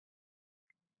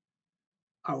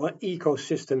Our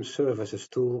ecosystem services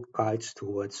tool guides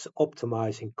towards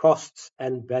optimizing costs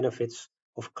and benefits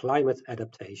of climate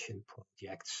adaptation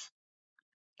projects.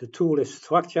 The tool is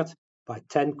structured by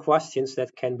 10 questions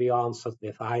that can be answered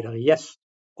with either yes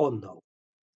or no.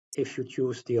 If you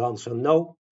choose the answer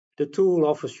no, the tool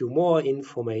offers you more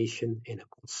information in a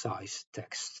concise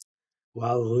text.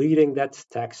 While reading that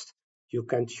text, you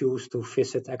can choose to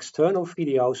visit external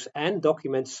videos and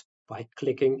documents by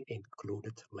clicking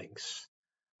included links.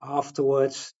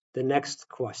 Afterwards, the next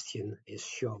question is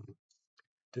shown.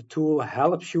 The tool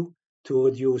helps you to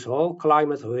reduce all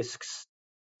climate risks,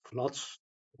 floods,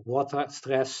 water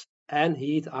stress, and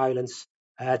heat islands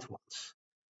at once.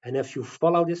 And if you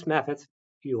follow this method,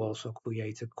 you also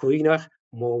create a greener,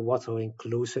 more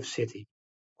water-inclusive city,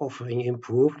 offering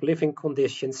improved living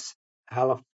conditions,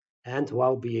 health, and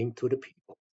well-being to the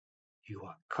people. You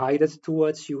are guided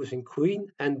towards using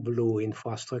green and blue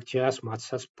infrastructure as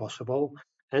much as possible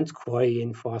and gray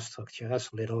infrastructure as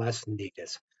little as needed.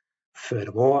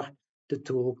 Furthermore, the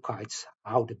tool guides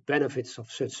how the benefits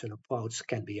of such an approach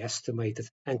can be estimated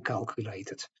and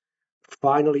calculated.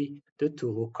 Finally, the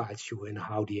tool guides you in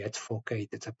how the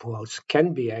advocated approach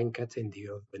can be anchored in the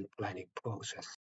urban planning process.